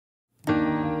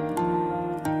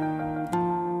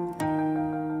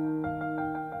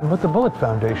what the Bullitt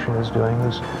Foundation is doing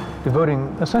is devoting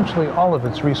essentially all of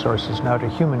its resources now to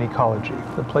human ecology,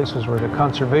 the places where the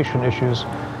conservation issues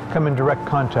come in direct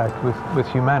contact with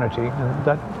humanity, and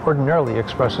that ordinarily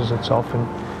expresses itself in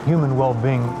human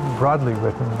well-being broadly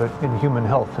written, but in human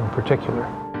health in particular.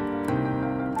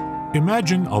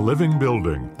 Imagine a living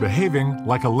building behaving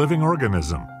like a living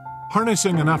organism,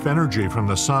 harnessing enough energy from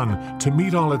the sun to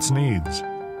meet all its needs,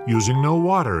 using no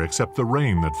water except the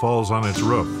rain that falls on its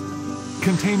roof,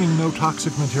 containing no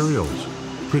toxic materials,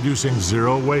 producing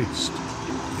zero waste.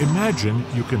 Imagine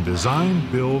you can design,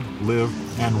 build, live,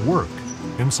 and work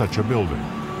in such a building.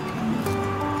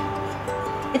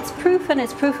 It's proof, and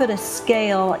it's proof at a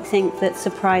scale, I think, that's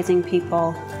surprising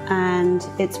people. And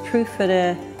it's proof at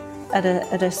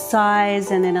a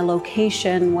size and in a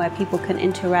location where people can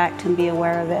interact and be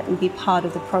aware of it and be part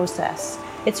of the process.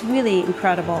 It's really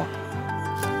incredible.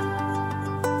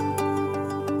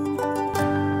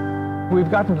 We've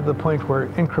gotten to the point where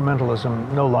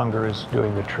incrementalism no longer is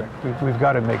doing the trick. We've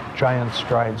got to make giant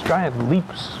strides, giant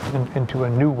leaps into a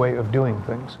new way of doing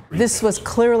things. This was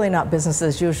clearly not business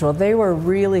as usual. They were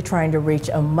really trying to reach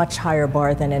a much higher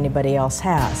bar than anybody else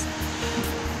has.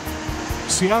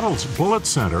 Seattle's Bullitt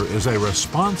Center is a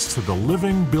response to the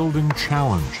Living Building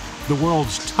Challenge, the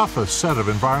world's toughest set of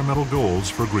environmental goals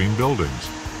for green buildings.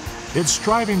 It's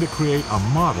striving to create a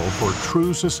model for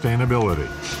true sustainability.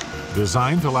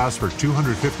 Designed to last for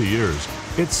 250 years,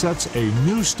 it sets a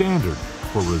new standard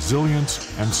for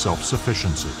resilience and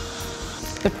self-sufficiency.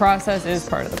 The process is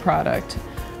part of the product.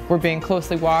 We're being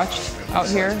closely watched out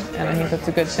here, and I think that's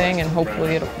a good thing, and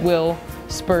hopefully it will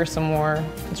spur some more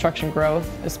construction growth,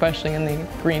 especially in the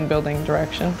green building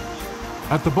direction.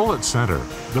 At the Bullitt Center,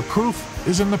 the proof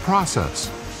is in the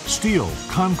process. Steel,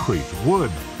 concrete,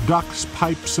 wood, ducts,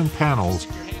 pipes, and panels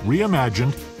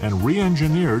reimagined and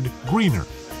re-engineered greener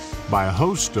by a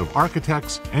host of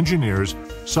architects, engineers,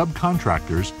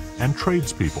 subcontractors, and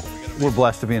tradespeople. We're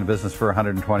blessed to be in business for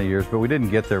 120 years, but we didn't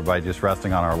get there by just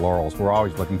resting on our laurels. We're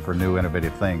always looking for new,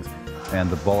 innovative things, and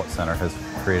the Bullitt Center has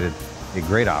created a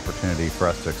great opportunity for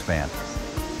us to expand.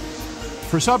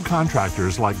 For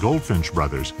subcontractors like Goldfinch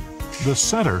Brothers, the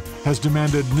center has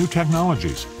demanded new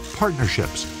technologies,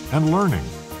 partnerships, and learning.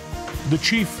 The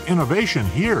chief innovation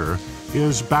here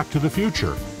is Back to the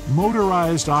Future,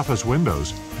 motorized office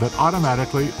windows that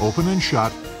automatically open and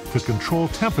shut to control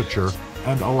temperature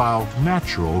and allow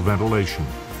natural ventilation.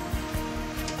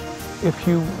 If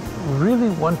you really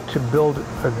want to build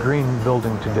a green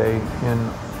building today in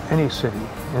any city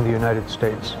in the United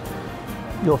States,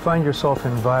 you'll find yourself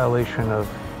in violation of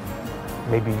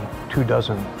maybe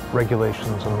 24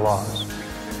 regulations and laws.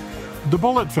 The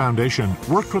Bullitt Foundation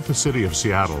worked with the City of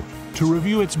Seattle to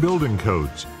review its building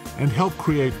codes and help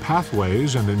create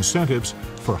pathways and incentives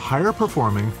for higher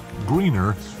performing,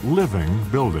 greener, living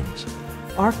buildings.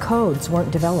 Our codes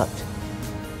weren't developed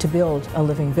to build a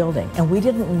living building, and we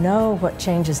didn't know what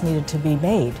changes needed to be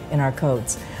made in our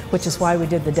codes, which is why we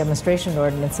did the demonstration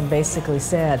ordinance and basically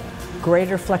said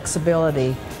greater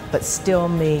flexibility but still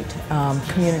meet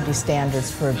community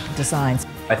standards for designs.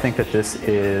 I think that this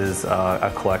is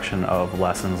a collection of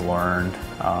lessons learned.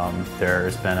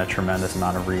 There's been a tremendous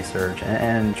amount of research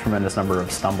and tremendous number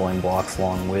of stumbling blocks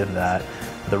along with that.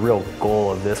 The real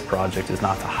goal of this project is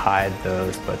not to hide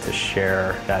those, but to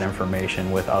share that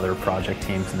information with other project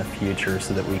teams in the future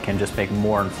so that we can just make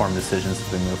more informed decisions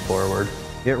as we move forward.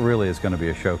 It really is going to be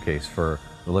a showcase for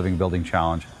the Living Building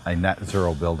Challenge, a net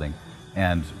zero building.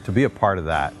 And to be a part of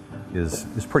that is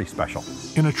pretty special.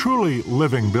 In a truly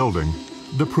living building,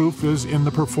 the proof is in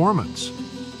the performance.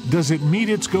 Does it meet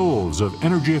its goals of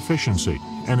energy efficiency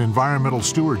and environmental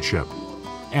stewardship?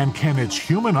 And can its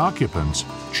human occupants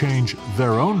change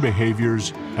their own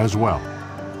behaviors as well?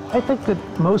 I think that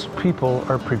most people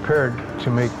are prepared to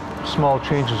make small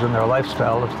changes in their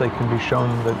lifestyle if they can be shown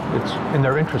that it's in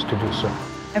their interest to do so.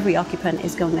 Every occupant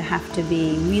is going to have to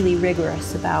be really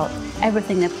rigorous about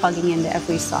everything they're plugging into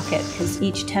every socket, because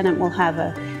each tenant will have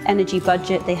an energy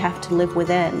budget they have to live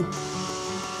within.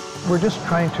 We're just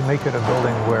trying to make it a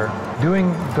building where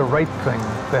doing the right thing,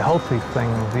 the healthy thing,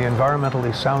 the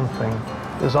environmentally sound thing,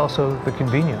 is also the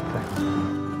convenient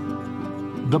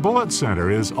thing. The Bullitt Center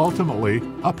is ultimately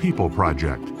a people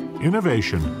project.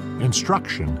 Innovation,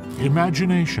 instruction,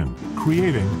 imagination,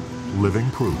 creating living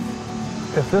proof.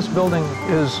 If this building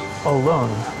is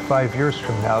alone 5 years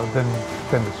from now, then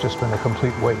it's just been a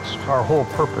complete waste. Our whole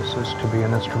purpose is to be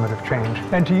an instrument of change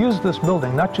and to use this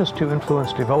building not just to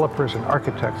influence developers and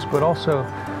architects, but also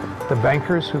the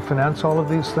bankers who finance all of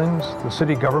these things, the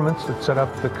city governments that set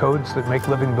up the codes that make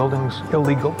living buildings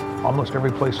illegal almost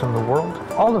every place in the world,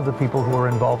 all of the people who are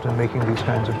involved in making these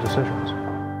kinds of decisions.